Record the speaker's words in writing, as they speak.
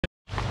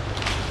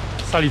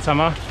sali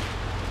sama.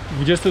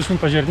 28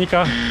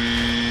 października,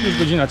 już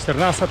godzina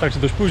 14, także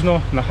dość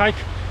późno na hike,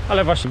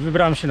 ale właśnie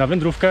wybrałem się na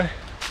wędrówkę.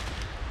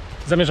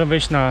 Zamierzam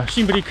wejść na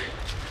Schimbrig.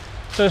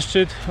 To jest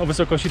szczyt o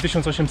wysokości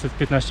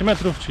 1815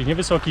 metrów, czyli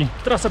niewysoki.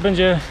 Trasa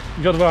będzie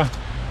wiodła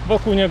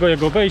wokół niego,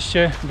 jego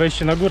wejście,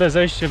 wejście na górę,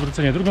 zejście,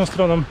 wrócenie drugą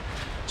stroną.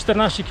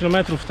 14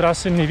 km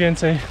trasy, mniej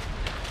więcej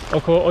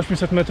około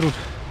 800 metrów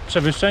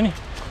przewyższeń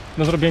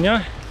do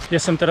zrobienia.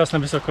 Jestem teraz na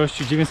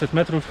wysokości 900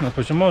 metrów nad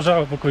poziomem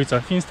morza, w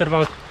okolicach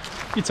Finsterwald.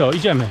 I co,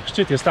 idziemy.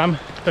 Szczyt jest tam,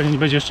 pewnie nie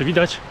będzie jeszcze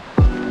widać.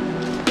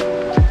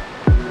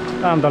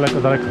 Tam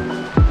daleko, daleko.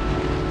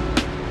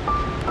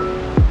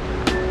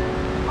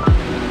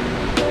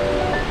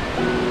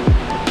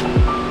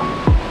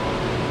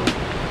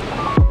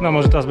 No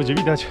może teraz będzie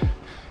widać.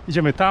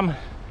 Idziemy tam,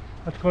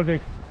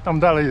 aczkolwiek tam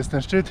dalej jest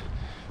ten szczyt.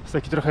 Jest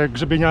taki trochę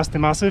grzebieniasty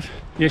masyw.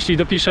 Jeśli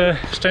dopiszę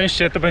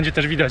szczęście, to będzie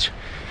też widać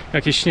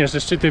jakieś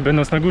śnieżne szczyty,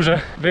 będąc na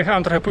górze.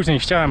 Wyjechałem trochę później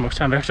niż chciałem, bo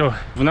chciałem wyjechać o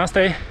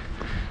 12.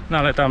 No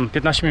ale tam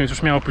 15 minut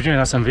już miało opóźnienie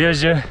na samym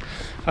wyjeździe.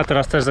 A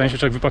teraz też zanim się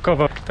człowiek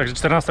wypakował. Także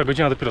 14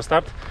 godzina dopiero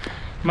start.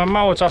 Mam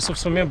mało czasu w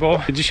sumie,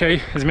 bo dzisiaj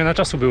zmiana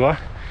czasu była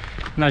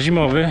na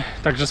zimowy.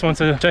 Także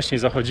słońce wcześniej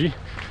zachodzi.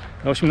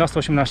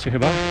 18:18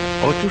 chyba.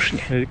 Otóż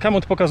nie.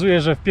 Kamut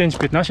pokazuje, że w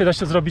 5:15 da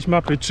się zrobić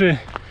mapy, czy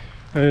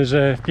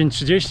że w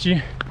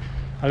 5:30,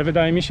 ale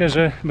wydaje mi się,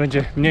 że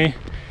będzie mniej.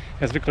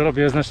 Ja zwykle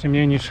robię znacznie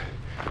mniej niż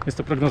jest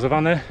to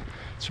prognozowane.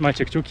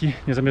 Trzymajcie kciuki,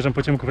 nie zamierzam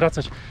po ciemku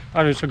wracać,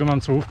 ale już czego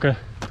mam czołówkę.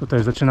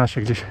 Tutaj zaczyna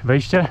się gdzieś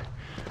wejście.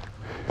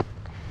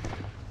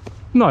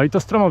 No i to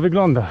stromo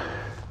wygląda.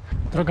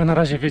 Droga na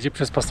razie wiedzie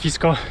przez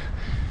pastwisko.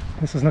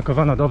 Jest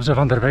oznakowana dobrze,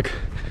 Wanderweg.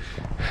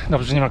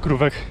 Dobrze, że nie ma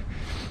krówek,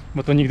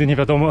 bo to nigdy nie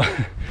wiadomo,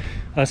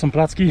 ale są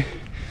placki,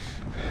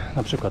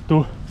 na przykład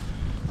tu,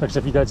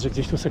 także widać, że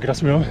gdzieś tu se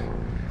grasują.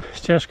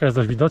 Ścieżka jest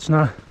dość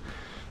widoczna,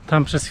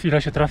 tam przez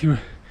chwilę się trafił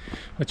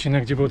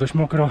odcinek, gdzie było dość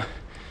mokro,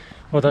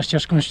 woda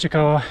ścieżką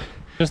ściekała.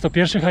 Jest to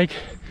pierwszy hike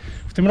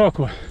w tym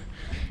roku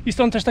i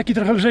stąd też taki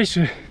trochę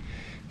lżejszy,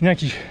 nie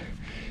jakiś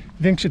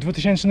większy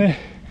 2000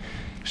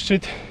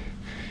 szczyt,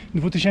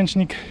 2000,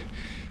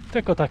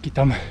 tylko taki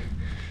tam,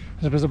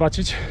 żeby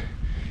zobaczyć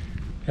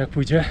jak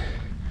pójdzie.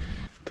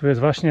 Tu jest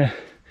właśnie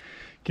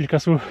kilka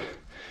słów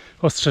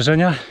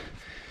ostrzeżenia,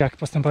 jak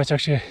postępować,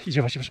 jak się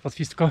idzie właśnie przez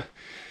pastwisko,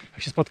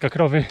 jak się spotka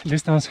krowy,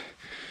 dystans,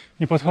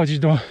 nie podchodzić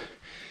do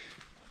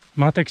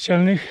matek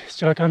cielnych z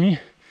cielakami.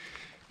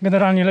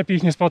 Generalnie lepiej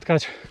ich nie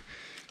spotkać,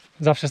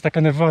 zawsze jest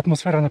taka nerwowa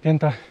atmosfera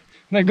napięta.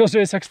 Najgorzej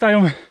jest jak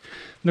stają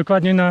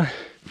dokładnie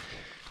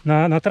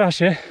na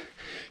trasie,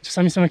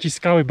 czasami są jakieś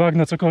skały,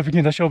 bagna, cokolwiek,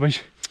 nie da się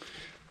obejść.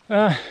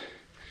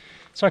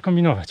 Trzeba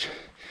kombinować,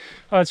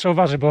 ale trzeba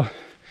uważać, bo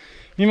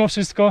mimo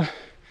wszystko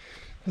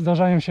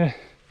zdarzają się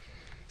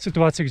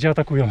sytuacje, gdzie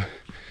atakują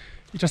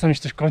i czasami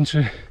się coś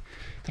kończy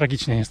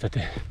tragicznie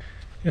niestety.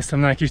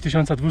 Jestem na jakichś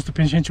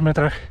 1250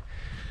 metrach.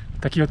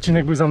 Taki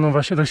odcinek był za mną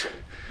właśnie dość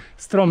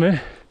stromy,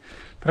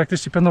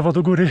 praktycznie pionowo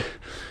do góry.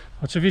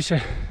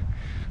 Oczywiście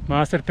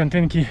małe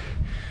serpentynki,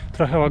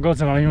 trochę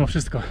łagodzę, ale mimo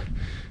wszystko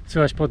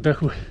słychać po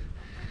oddechu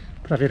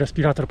prawie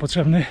respirator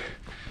potrzebny.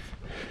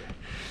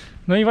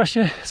 No i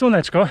właśnie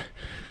słoneczko,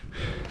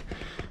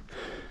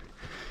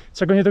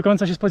 czego nie do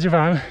końca się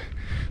spodziewałem.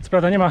 Co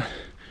prawda nie ma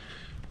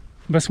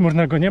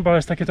bezchmurnego nieba, ale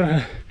jest takie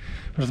trochę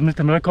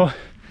rozmyte mleko.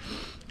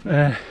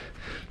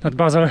 Nad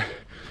bazar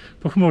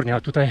pochmurnie,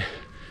 a tutaj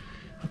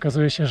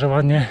okazuje się, że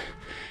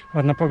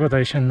ładna pogoda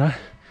jesienna,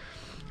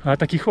 ale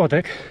taki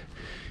chłodek.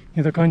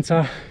 Nie do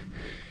końca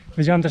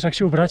wiedziałem też jak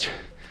się ubrać.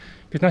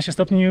 15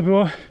 stopni nie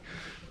było,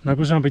 na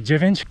górze ma być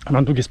 9,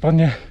 mam długie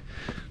spodnie.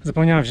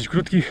 Zapomniałem wziąć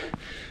krótkich,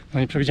 no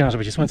nie przewidziałem, że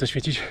będzie słońce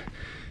świecić.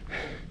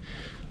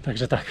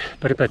 Także tak,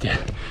 perypetie.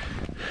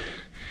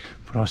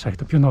 Proszę, jak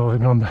to pionowo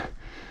wygląda.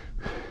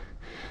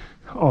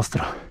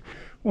 Ostro.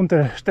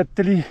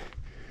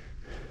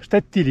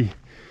 Stettili.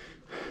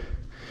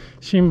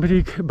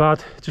 Schimbrig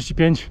Bad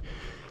 35,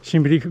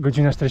 Schimbrig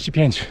godzina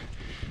 45.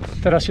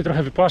 Teraz się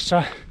trochę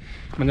wypłaszcza.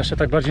 Będę jeszcze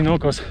tak bardziej na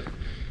ukos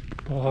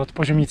pod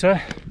poziomicę.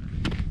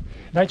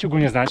 Dajcie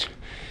ogólnie znać,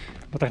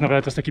 bo tak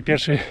naprawdę to jest taki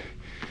pierwszy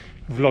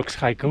vlog z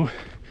hajku.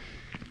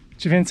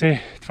 Czy więcej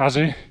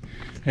twarzy,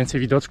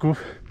 więcej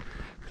widoczków,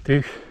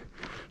 tych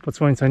pod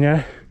słońce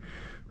nie,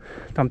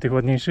 tamtych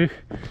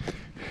ładniejszych,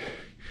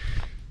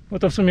 bo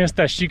to w sumie jest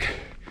teścik.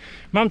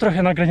 Mam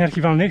trochę nagrań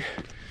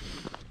archiwalnych,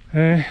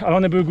 ale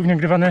one były głównie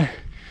nagrywane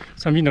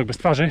sam widok, bez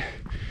twarzy.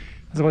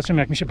 Zobaczymy,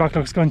 jak mi się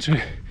backlog skończy,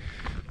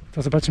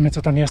 to zobaczymy,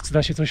 co tam jest, czy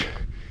da się coś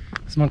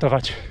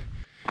zmontować.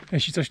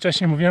 Jeśli coś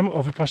wcześniej mówiłem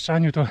o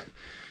wypłaszczaniu, to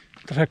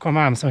trochę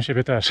kłamałem sam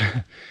siebie też.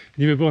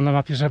 Niby było na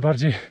mapie, że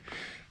bardziej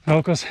na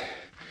ukos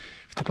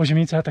w te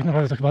poziomice, a tak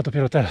naprawdę to chyba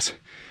dopiero teraz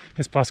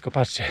jest płasko,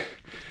 patrzcie.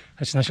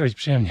 Zaczyna się robić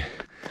przyjemnie.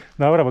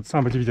 Dobra, bo to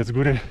samo będzie widać z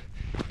góry.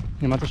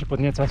 Nie ma to się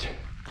podniecać.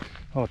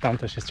 O, tam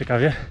też jest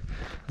ciekawie.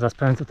 Zaraz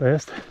powiem, co to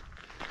jest.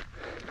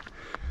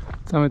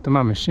 Co my tu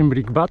mamy?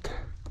 Schimbrig Bad.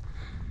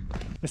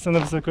 Jestem na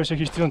wysokości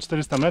jakieś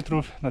 1400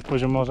 metrów nad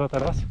poziom morza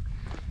teraz.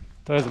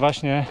 To jest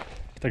właśnie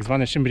tak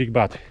zwany Schimbrig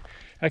Bad.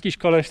 Jakiś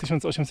koleś w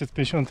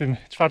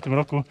 1854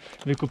 roku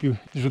wykupił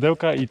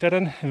źródełka i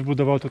teren,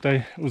 wybudował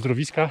tutaj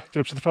uzdrowiska,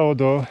 które przetrwało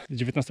do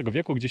XIX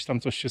wieku, gdzieś tam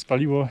coś się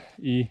spaliło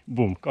i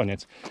bum,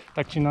 koniec.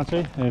 Tak czy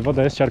inaczej,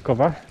 woda jest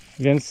siarkowa,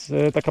 więc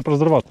taka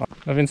prozdrowotna.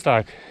 No więc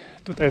tak,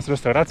 tutaj jest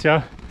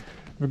restauracja,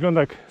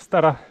 wygląda jak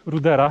stara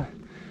rudera.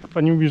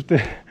 Pani mówi, że to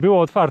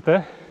było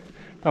otwarte.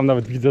 Tam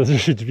nawet widzę, że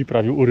się drzwi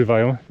prawie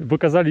urywają, bo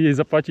kazali jej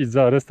zapłacić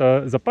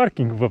za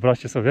parking,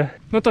 wyobraźcie sobie.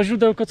 No to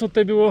źródełko, co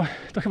tutaj było,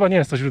 to chyba nie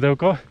jest to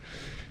źródełko.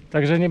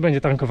 Także nie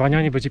będzie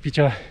tankowania, nie będzie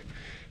picia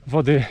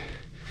wody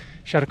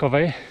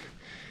siarkowej.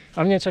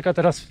 A mnie czeka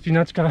teraz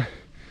wspinaczka.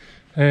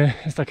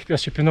 Jest tak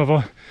piaście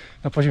pionowo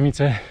na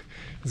poziomicę,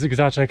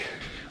 zygzaczek.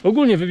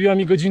 Ogólnie wybiła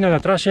mi godzinę na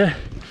trasie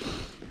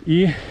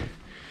i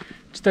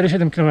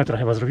 4,7 km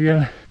chyba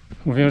zrobiłem.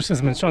 Mówię, że jestem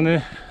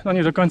zmęczony. No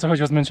nie do końca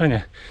chodzi o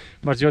zmęczenie.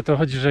 Bardziej o to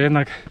chodzi, że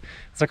jednak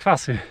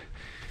zakwasy.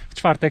 W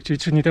czwartek, czyli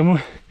 3 dni temu,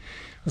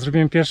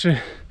 zrobiłem pierwszy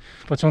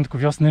w początku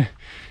wiosny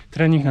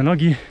trening na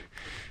nogi,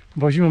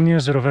 bo zimą nie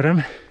jeżdżę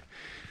rowerem.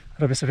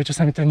 Robię sobie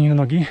czasami trening na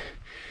nogi.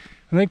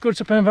 No i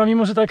kurczę, powiem wam,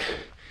 mimo że tak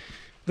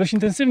dość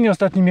intensywnie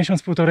ostatni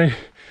miesiąc, półtorej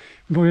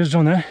było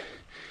jeżdżone,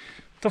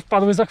 to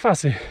wpadły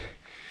zakwasy.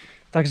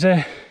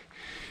 Także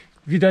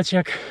widać,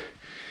 jak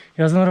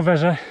jazda na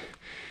rowerze,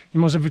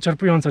 mimo że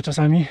wyczerpująca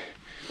czasami,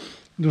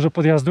 dużo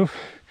podjazdów,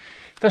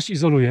 też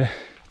izoluje.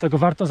 Dlatego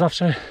warto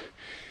zawsze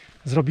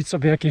zrobić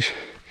sobie jakieś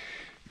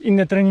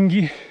inne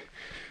treningi,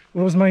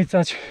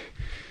 urozmaicać,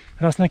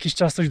 raz na jakiś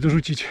czas coś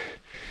dorzucić.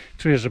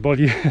 Czujesz, że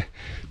boli,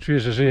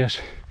 czujesz, że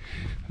żyjesz.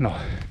 No,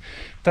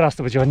 teraz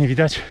to będzie ładnie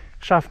widać.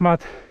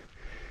 Szachmat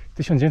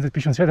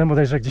 1957,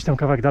 bodajże gdzieś tam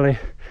kawałek dalej.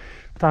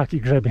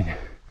 Taki grzebień.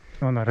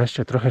 No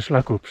nareszcie trochę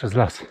szlaku przez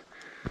las.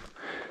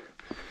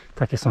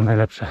 Takie są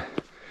najlepsze.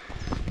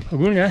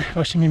 Ogólnie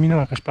właśnie mnie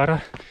minęła jakaś para.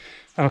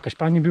 Tam jakaś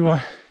pani była.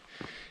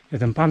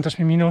 Jeden pan też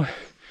mnie minął.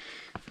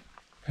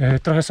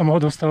 Trochę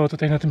samochodów stało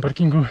tutaj na tym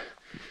parkingu.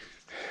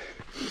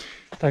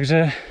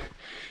 Także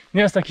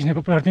nie jest taki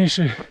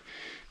najpopularniejszy,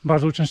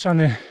 bardzo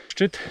uczęszczany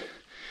szczyt,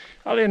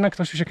 ale jednak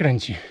ktoś tu się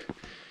kręci.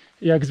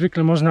 I jak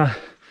zwykle można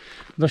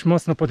dość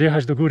mocno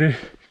podjechać do góry,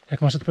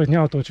 jak masz odpowiednie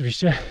auto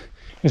oczywiście.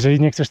 Jeżeli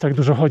nie chcesz tak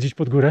dużo chodzić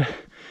pod górę,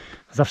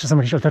 zawsze są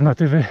jakieś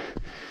alternatywy.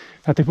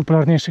 Na tych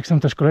popularniejszych są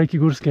też kolejki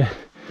górskie.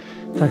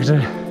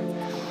 Także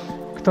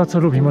kto co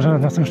lubi, może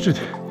na ten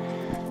szczyt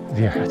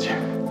wjechać.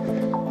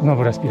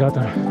 Znowu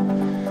respirator.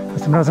 A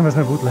tym razem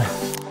wezmę butlę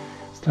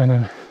z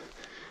tlenem.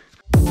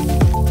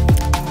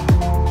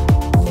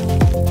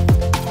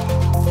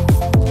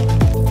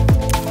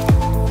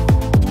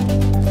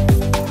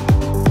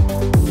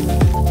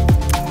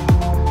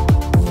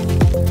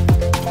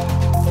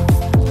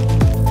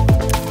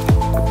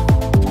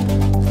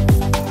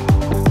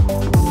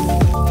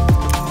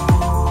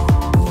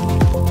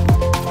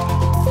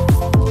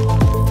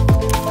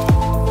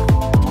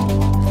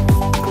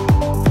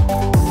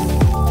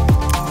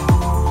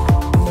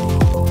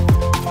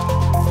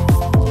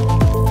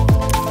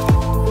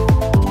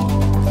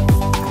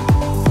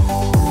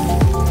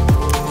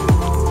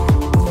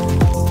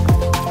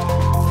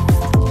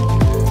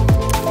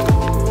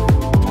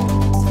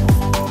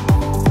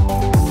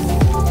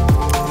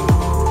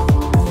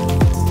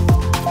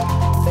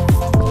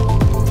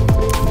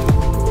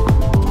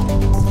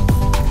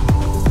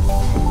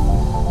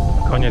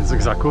 Koniec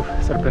zygzaków,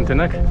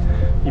 serpentynek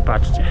i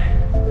patrzcie.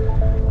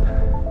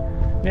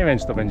 Nie wiem,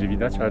 czy to będzie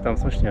widać, ale tam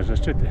są śnieżne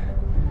szczyty.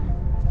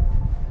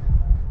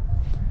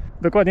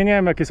 Dokładnie nie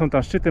wiem, jakie są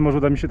tam szczyty, może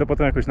uda mi się to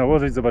potem jakoś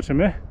nałożyć,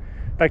 zobaczymy.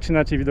 Tak czy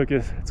inaczej widok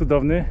jest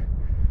cudowny.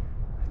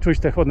 Czuć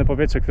te chłodne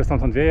powietrze, które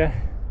stamtąd wieje.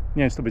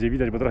 Nie wiem, czy to będzie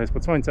widać, bo trochę jest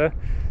pod słońce.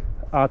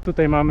 A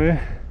tutaj mamy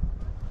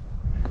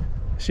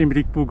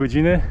Schimbrig pół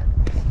godziny.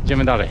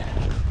 Idziemy dalej.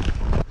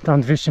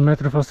 Tam 200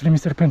 metrów ostrymi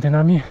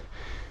serpentynami,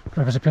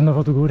 prawie że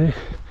pionowo do góry.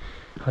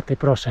 A tutaj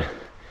proszę,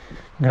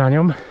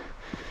 granią.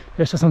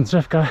 Jeszcze są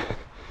drzewka,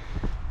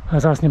 a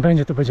zaraz nie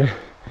będzie, to będzie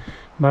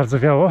bardzo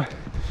wiało.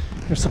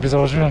 Już sobie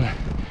założyłem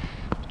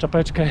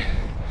czapeczkę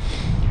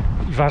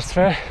i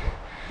warstwę.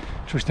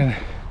 Czuć ten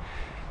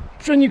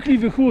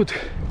przenikliwy chłód.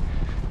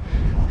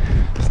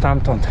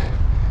 Stamtąd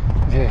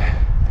wieje.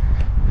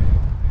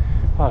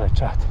 Ale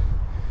czad.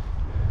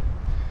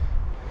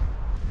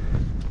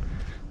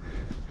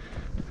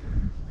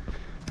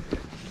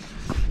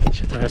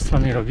 Się trochę z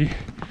wami robi.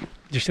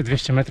 Gdzieś te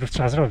 200 metrów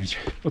trzeba zrobić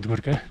pod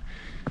górkę.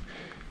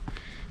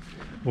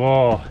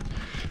 Wow,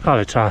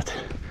 ale czad.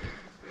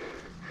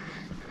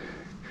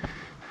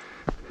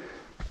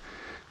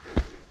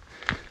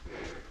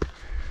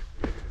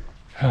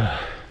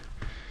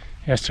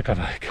 Jeszcze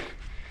kawałek.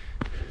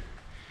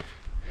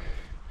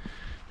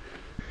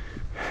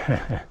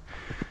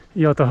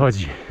 I o to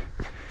chodzi.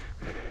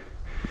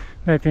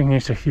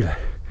 Najpiękniejsze chwile.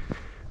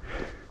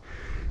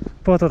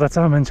 Po to ta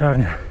cała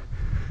męczarnia.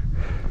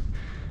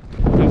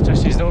 Tam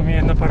wcześniej znowu mnie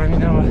jedna para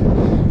minęła.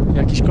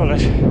 Jakiś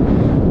koleś.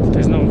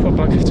 Tutaj znowu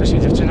chłopak,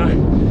 wcześniej dziewczyna.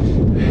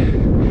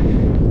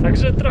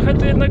 Także trochę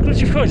tu jednak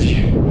ludzi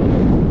wchodzi.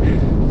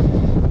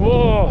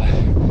 Wow,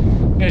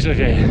 nieźle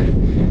wieje.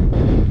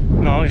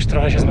 No już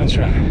trochę się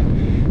zmęczyłem.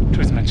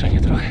 Czuć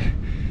zmęczenie trochę.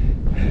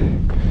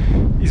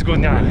 i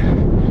zgłodniałem.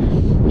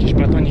 Jakieś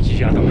batoniki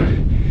jadą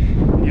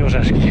i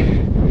orzeszki.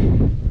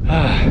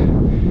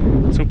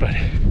 Super.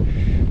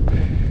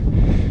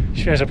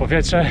 Świeże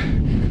powietrze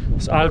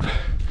z Alp.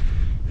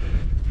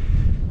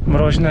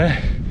 Mroźne.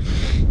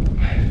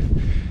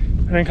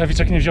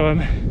 Rękawiczek nie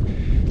wziąłem.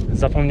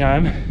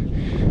 Zapomniałem.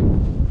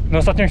 Na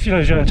ostatnią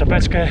chwilę wziąłem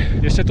czapeczkę.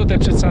 Jeszcze tutaj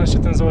przed samym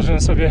szczytem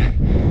założyłem sobie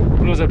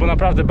bluzę, bo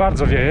naprawdę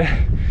bardzo wieje.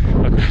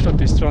 Akurat od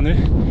tej strony.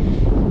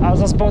 A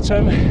za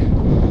zboczem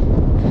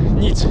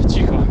nic,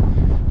 cicho.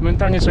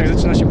 Mentalnie człowiek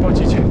zaczyna się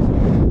pocić.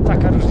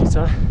 Taka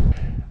różnica.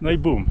 No i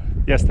bum,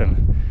 jestem.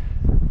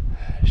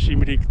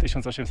 Schimbrig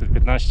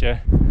 1815.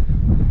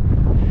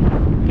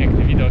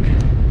 Piękny widok.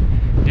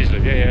 Nieźle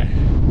wieje.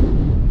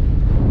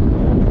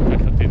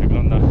 Tak to tutaj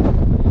wygląda.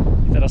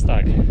 I teraz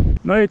tak.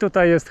 No i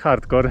tutaj jest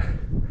hardcore.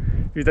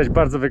 Widać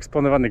bardzo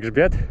wyeksponowany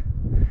grzbiet.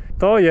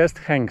 To jest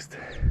hengst.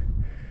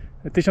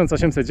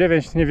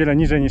 1809, niewiele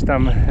niżej niż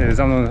tam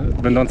za mną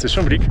będący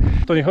Schimbrig.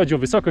 To nie chodzi o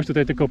wysokość,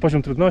 tutaj tylko o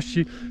poziom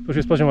trudności. To już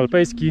jest poziom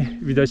alpejski.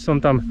 Widać,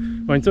 są tam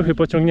łańcuchy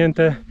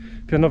pociągnięte,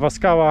 pionowa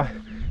skała,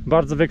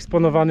 bardzo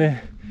wyeksponowany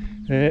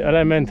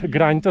element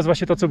grań. To jest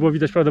właśnie to, co było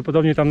widać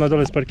prawdopodobnie tam na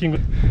dole z parkingu.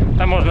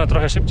 Tam można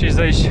trochę szybciej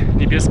zejść,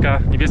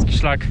 niebieski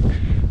szlak,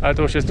 ale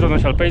to już jest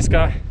trudność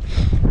alpejska.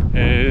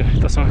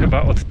 To są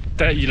chyba od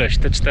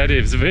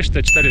T4 wzwyż,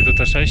 T4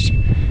 do T6.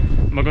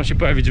 Mogą się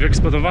pojawić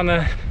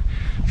wyeksponowane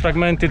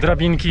fragmenty,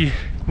 drabinki,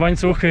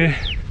 łańcuchy.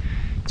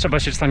 Trzeba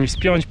się czasami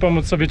wspiąć,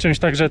 pomóc sobie czymś,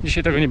 także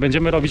dzisiaj tego nie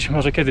będziemy robić.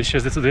 Może kiedyś się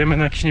zdecydujemy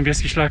na jakiś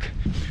niebieski szlak.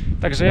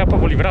 Także ja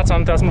powoli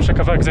wracam, teraz muszę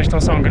kawałek zejść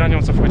tą samą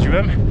granią, co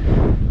wchodziłem.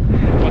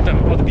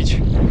 Potem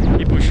odbić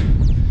i pójść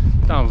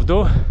tam w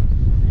dół.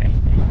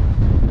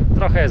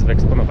 Trochę jest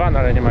wyeksponowane,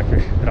 ale nie ma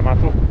jakiegoś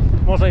dramatu.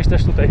 Można iść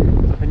też tutaj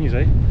trochę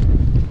niżej.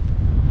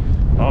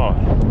 O!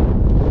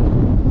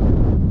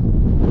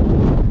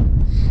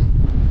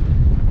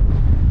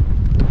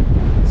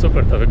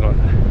 Super to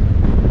wygląda.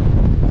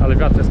 Ale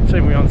wiatr jest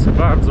przejmujący,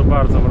 bardzo,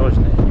 bardzo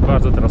mroźny i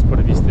bardzo teraz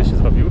porywisty się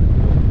zrobił.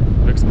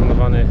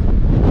 Wyeksponowany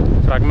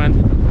fragment.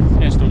 Nie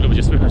wiem, czy to w ogóle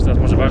będzie słychać teraz,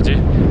 może bardziej.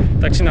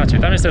 Tak czy inaczej,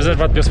 tam jest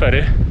rezerwat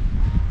Biosfery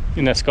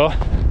UNESCO.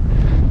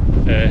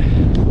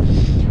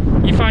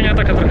 I fajna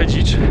taka trochę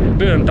dzicz.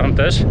 Byłem tam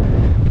też.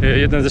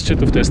 Jeden ze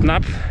szczytów to jest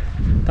Nap.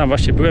 Tam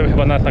właśnie byłem,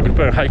 chyba nawet na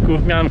grupę hajku.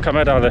 Miałem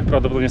kamerę, ale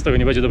prawdopodobnie z tego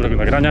nie będzie dobrego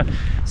nagrania.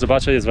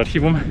 Zobaczę, jest w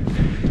archiwum.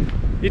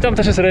 I tam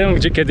też jest rejon,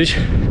 gdzie kiedyś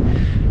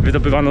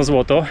wydobywano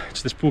złoto,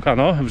 czy też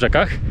płukano w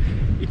rzekach.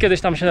 I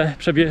kiedyś tam się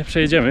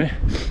przejedziemy,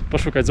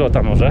 poszukać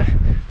złota może.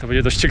 To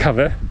będzie dość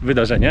ciekawe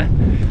wydarzenie.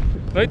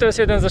 No i to jest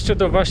jeden ze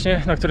szczytów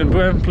właśnie, na którym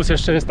byłem. Plus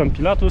jeszcze jest tam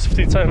Pilatus w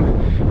tym całym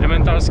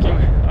emmentarskim,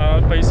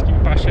 alpejskim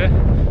pasie.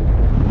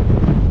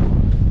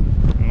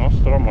 No,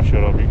 stromo się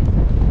robi.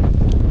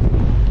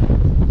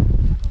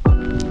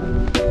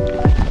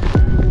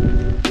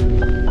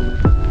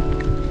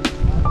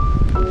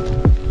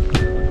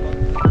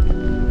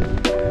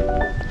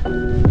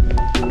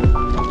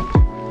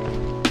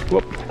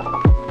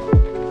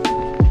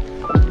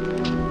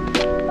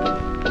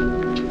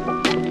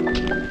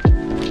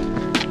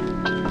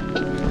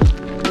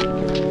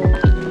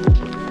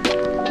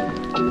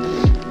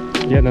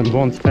 Jeden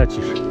błąd,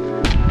 lecisz.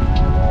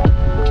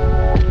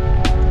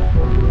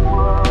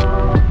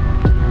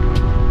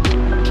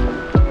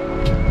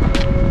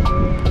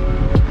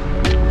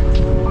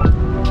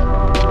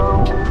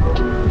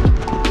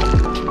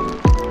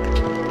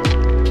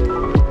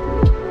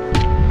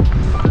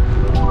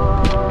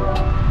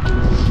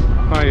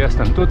 No i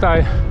jestem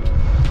tutaj.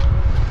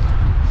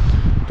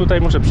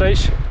 Tutaj muszę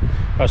przejść,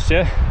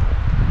 patrzcie,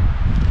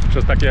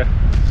 przez takie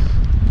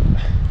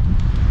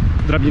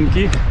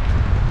drabinki.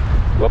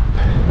 Hop.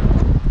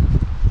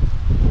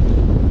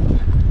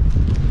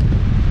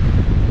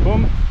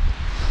 Bum.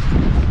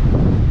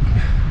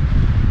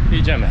 I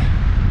idziemy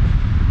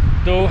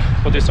w dół,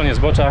 po tej stronie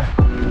zbocza.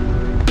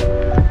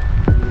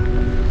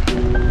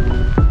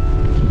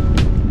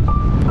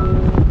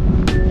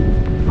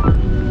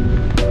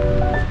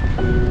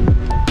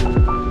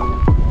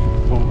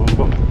 Bum, bum,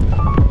 bum.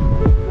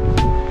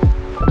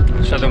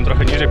 Szedłem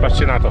trochę niżej,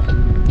 patrzcie na to.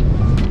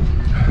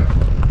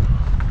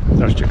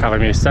 Też ciekawe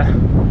miejsce.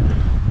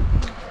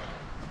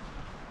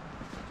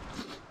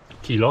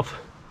 Kilof,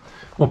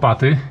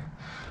 łopaty.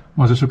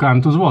 Może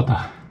szukałem tu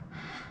złota.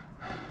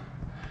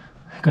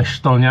 Jakaś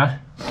sztolnia.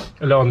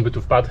 Leon by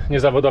tu wpadł. Nie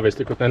zawodowiec,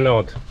 tylko ten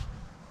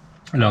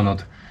Leon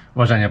od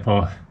łażenia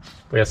po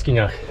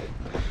jaskiniach,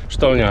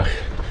 sztolniach.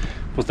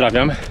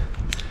 Pozdrawiam.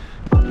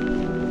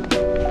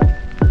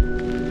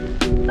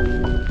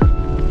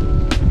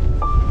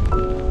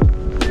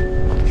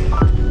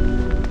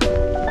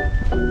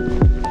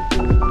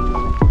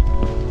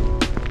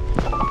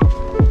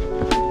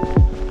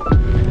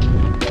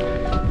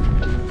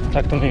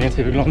 Tak to mniej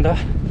więcej wygląda.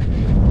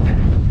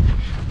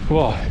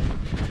 Wow.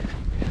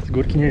 Z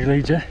górki nieźle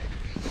idzie.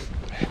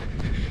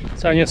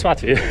 Wcale nie jest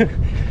łatwiej.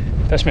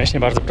 Też mięśnie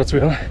bardzo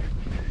pracują.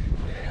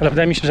 Ale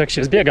wydaje mi się, że jak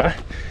się zbiega,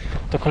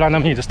 to kolana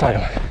mniej dostają.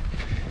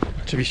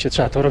 Oczywiście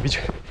trzeba to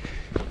robić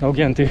na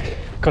ugiętych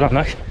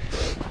kolanach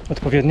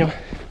odpowiednio.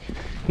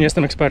 Nie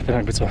jestem ekspertem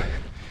jakby co.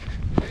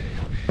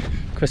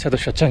 kwestia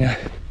doświadczenia.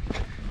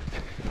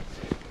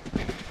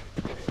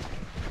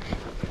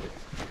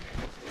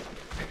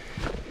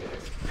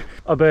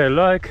 ABL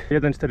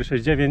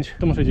 1469,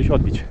 to muszę gdzieś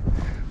odbić.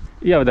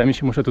 I ja wydaje mi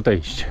się, muszę tutaj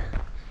iść.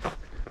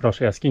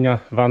 Proszę, jaskinia,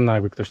 wanna,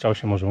 jakby ktoś chciał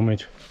się może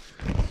umyć.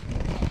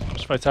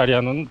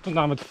 Szwajcaria, no tu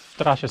nawet w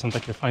trasie są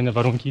takie fajne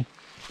warunki.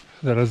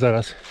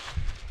 Zaraz.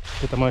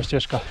 Gdzie ta moja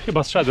ścieżka?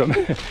 Chyba zszedłem.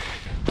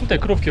 Tutaj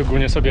krówki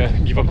ogólnie sobie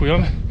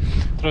biwakują.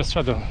 Trochę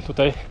zszedłem.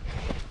 Tutaj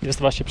jest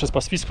właśnie przez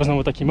pastwisko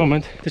znowu taki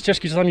moment. Te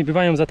ścieżki czasami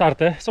bywają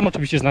zatarte. Są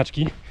oczywiście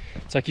znaczki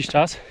co jakiś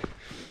czas.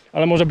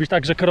 Ale może być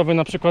tak, że krowy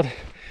na przykład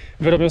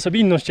wyrobią sobie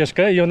inną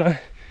ścieżkę i ona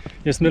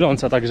jest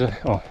myląca. Także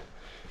o,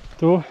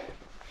 tu,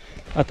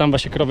 a tam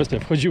właśnie krowy sobie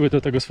wchodziły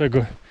do tego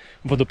swojego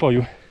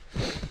wodopoju.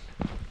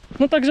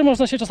 No także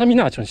można się czasami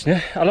naciąć,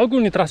 nie? Ale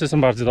ogólnie trasy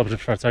są bardzo dobrze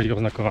w Szwajcarii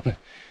oznakowane.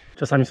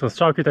 Czasami są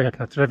strzałki, tak jak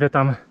na drzewie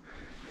tam.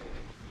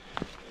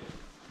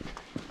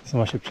 Są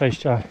właśnie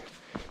przejścia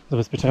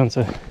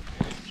zabezpieczające,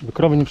 żeby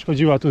krowy nie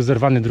przychodziły, a tu jest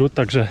zerwany drut,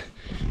 także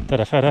te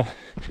referę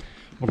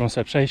mogą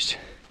sobie przejść.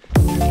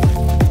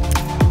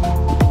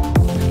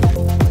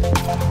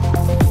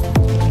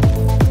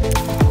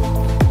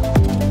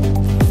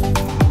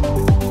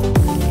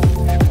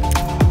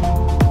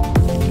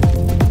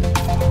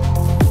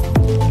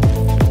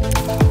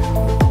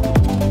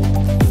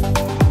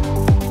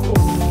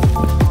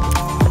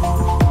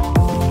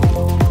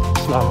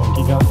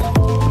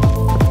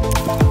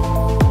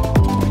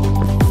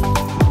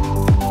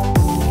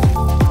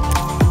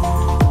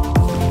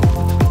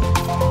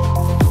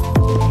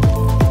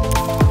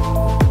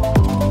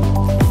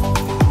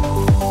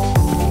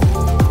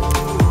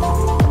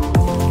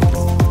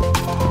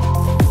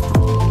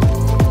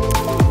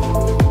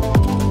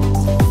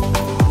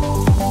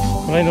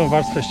 Kolejną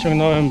warstwę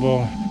ściągnąłem,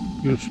 bo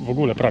już w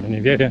ogóle prawie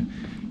nie wieje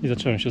i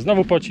zacząłem się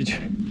znowu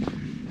pocić.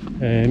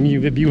 Mi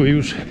wybiły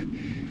już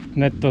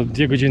netto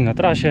 2 godziny na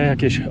trasie,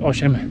 jakieś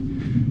 8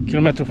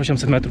 km,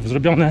 800 metrów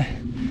zrobione,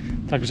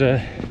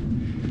 także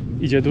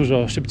idzie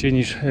dużo szybciej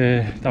niż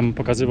tam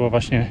pokazywał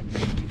właśnie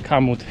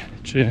Kamut,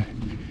 czy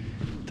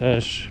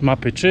też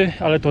mapy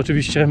ale to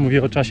oczywiście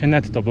mówię o czasie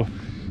netto, bo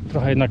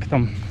trochę jednak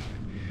tam,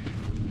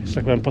 że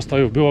tak powiem,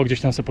 postojów było,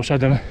 gdzieś tam sobie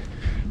poszedłem,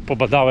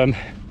 pobadałem.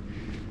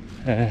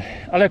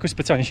 Ale jakoś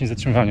specjalnie się nie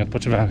zatrzymywałem, nie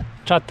odpoczywałem.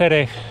 Czat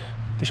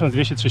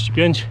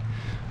 1235,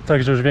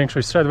 także już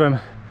większość zszedłem.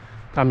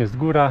 Tam jest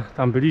góra,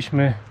 tam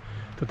byliśmy,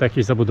 tutaj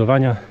jakieś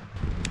zabudowania.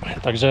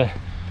 Także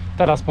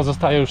teraz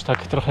pozostaje już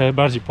tak trochę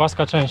bardziej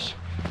płaska część.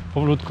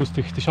 Powolutku z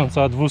tych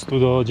 1200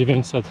 do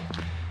 900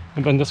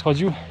 będę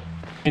schodził.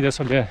 Idę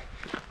sobie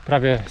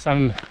prawie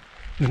samym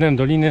dnem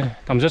doliny,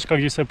 tam rzeczka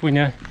gdzieś sobie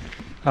płynie,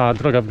 a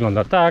droga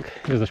wygląda tak,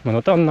 jest dość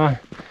monotonna.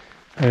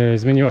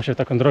 Zmieniła się w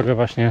taką drogę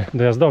właśnie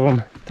dojazdową.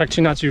 Tak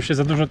czy inaczej już się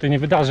za dużo tutaj nie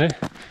wydarzy.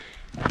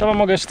 To wam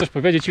mogę jeszcze coś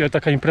powiedzieć, ile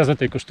taka impreza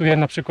tutaj kosztuje,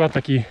 na przykład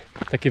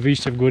takie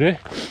wyjście w góry.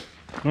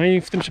 No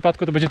i w tym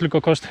przypadku to będzie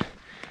tylko koszt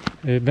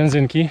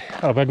benzynki,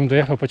 albo jakbym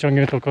dojechał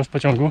pociągiem, to koszt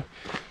pociągu.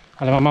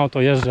 Ale mam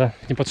auto, jeżdżę,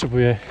 nie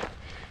potrzebuję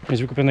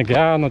mieć wykupione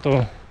GA, no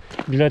to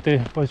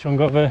bilety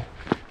pociągowe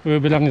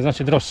byłyby dla mnie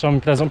znacznie droższą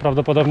imprezą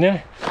prawdopodobnie.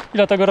 I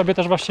dlatego robię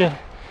też właśnie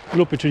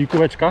lupy, czyli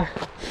kółeczka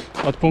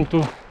od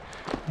punktu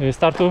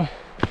startu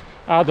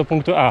A do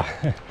punktu A.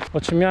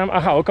 O czym miałem?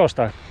 Aha, o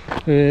kosztach.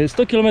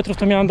 100 km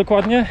to miałem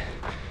dokładnie,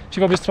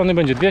 czyli w obie strony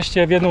będzie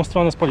 200, w jedną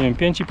stronę spaliłem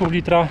 5,5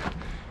 litra,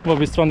 w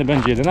obie strony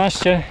będzie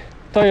 11.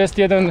 To jest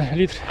 1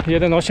 litr,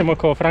 1,8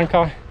 około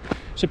franka,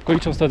 szybko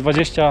licząc to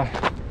 20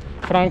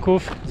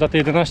 franków za te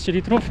 11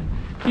 litrów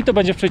i to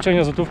będzie w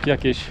przeliczeniu złotówki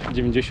jakieś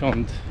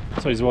 90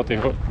 coś złotych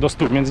do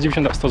 100, między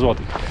 90 a 100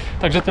 złotych.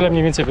 Także tyle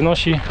mniej więcej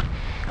wynosi.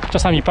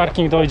 Czasami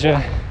parking dojdzie.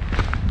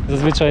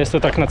 Zazwyczaj jest to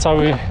tak na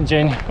cały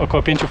dzień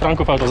około 5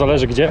 franków, ale to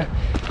zależy gdzie.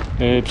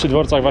 Przy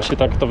dworcach właśnie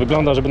tak to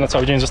wygląda, żeby na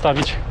cały dzień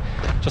zostawić.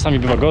 Czasami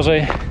bywa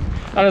gorzej,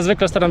 ale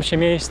zwykle staram się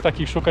miejsc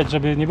takich szukać,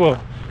 żeby nie było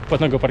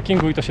płatnego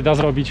parkingu i to się da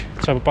zrobić.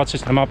 Trzeba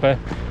popatrzeć na mapę,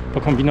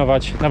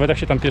 pokombinować. Nawet jak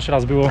się tam pierwszy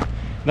raz było,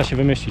 da się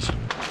wymyślić.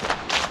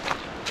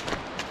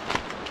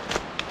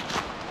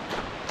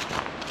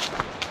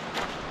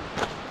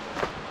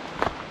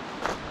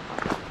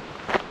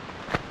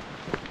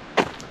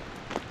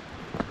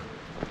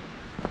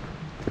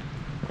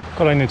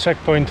 Kolejny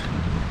checkpoint,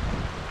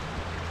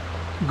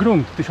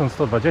 grunt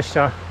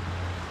 1120.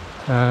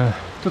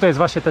 Tutaj jest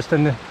właśnie też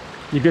ten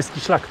niebieski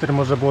szlak, który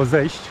można było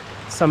zejść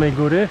z samej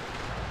góry,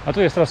 a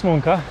tu jest teraz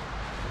łąka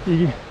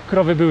i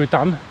krowy były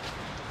tam,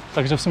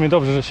 także w sumie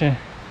dobrze,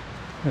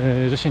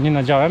 że się nie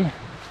nadziałem.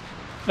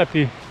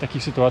 Lepiej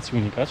takich sytuacji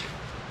unikać,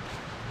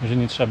 że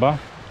nie trzeba,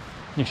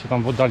 niech się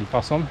tam w oddali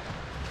pasą.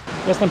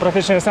 Jestem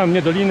praktycznie na samym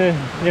dnie doliny,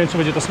 nie wiem czy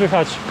będzie to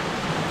słychać,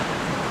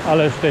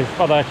 ale tutaj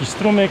wpada jakiś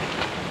strumyk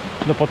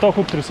do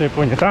potoku, który sobie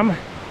płynie tam.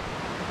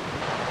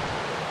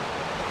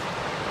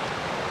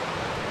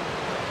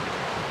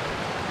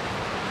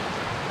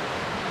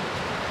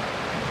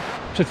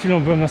 Przed chwilą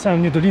byłem na samym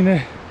dnie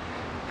doliny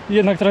i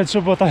jednak trochę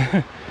trzeba było tam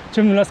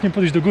ciemnym laskiem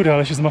podejść do góry,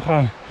 ale się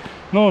zmachałem.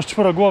 No,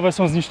 czworogłowe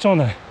są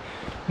zniszczone.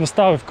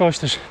 Dostały w kość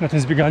też na tym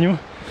zbieganiu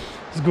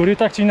z góry,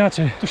 tak czy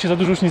inaczej. Tu się za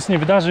dużo już nic nie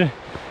wydarzy,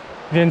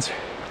 więc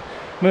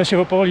Będę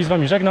się powoli z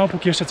wami żegnał,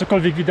 póki jeszcze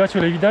cokolwiek widać,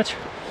 ile widać.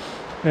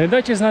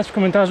 Dajcie znać w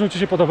komentarzu, czy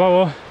się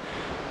podobało.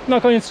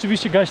 Na koniec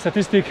oczywiście garść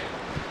statystyk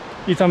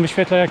i tam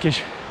wyświetlę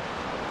jakieś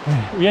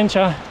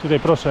ujęcia. Tutaj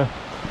proszę,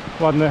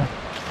 ładne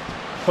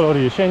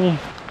kolory jesieni.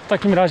 W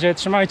takim razie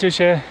trzymajcie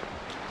się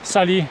z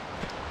sali,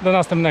 do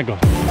następnego.